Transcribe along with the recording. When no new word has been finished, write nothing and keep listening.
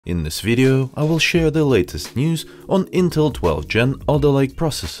In this video, I will share the latest news on Intel 12th Gen Alder Lake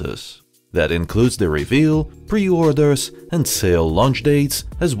processors. That includes the reveal, pre-orders and sale launch dates,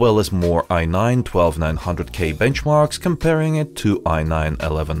 as well as more i9-12900K benchmarks comparing it to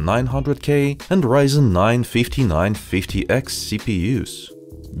i9-11900K and Ryzen 9 5950X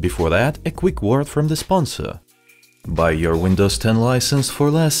CPUs. Before that, a quick word from the sponsor. Buy your Windows 10 license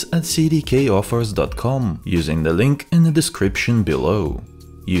for less at cdkoffers.com using the link in the description below.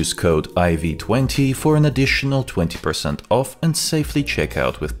 Use code IV20 for an additional 20% off and safely check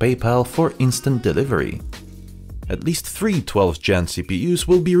out with PayPal for instant delivery. At least 3 12th Gen CPUs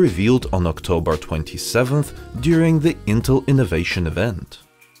will be revealed on October 27th during the Intel Innovation event.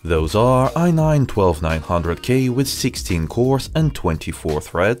 Those are i9-12900K with 16 cores and 24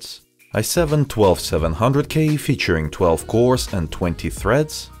 threads, i7-12700K featuring 12 cores and 20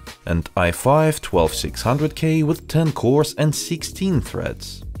 threads, and i5-12600K with 10 cores and 16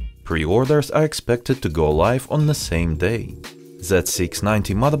 threads. Pre-orders are expected to go live on the same day.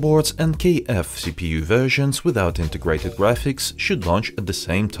 Z690 motherboards and KF CPU versions without integrated graphics should launch at the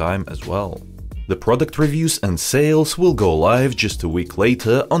same time as well. The product reviews and sales will go live just a week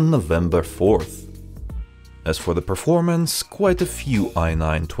later on November 4th. As for the performance, quite a few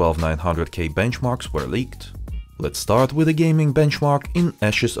i9-12900K benchmarks were leaked. Let's start with a gaming benchmark in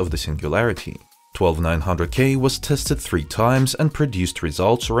Ashes of the Singularity. 12900K was tested 3 times and produced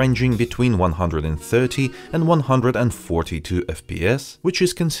results ranging between 130 and 142 FPS, which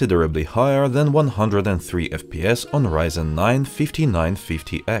is considerably higher than 103 FPS on Ryzen 9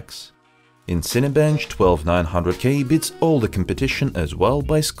 5950X. In Cinebench, 12900K beats all the competition as well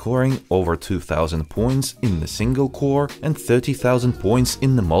by scoring over 2000 points in the single core and 30,000 points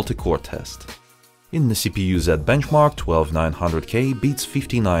in the multi-core test. In the CPU-Z benchmark, 12900K beats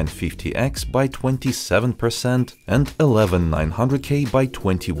 5950X by 27% and 11900K by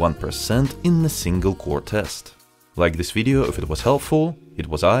 21% in the single core test. Like this video if it was helpful. It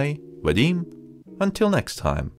was I, Vadim. Until next time.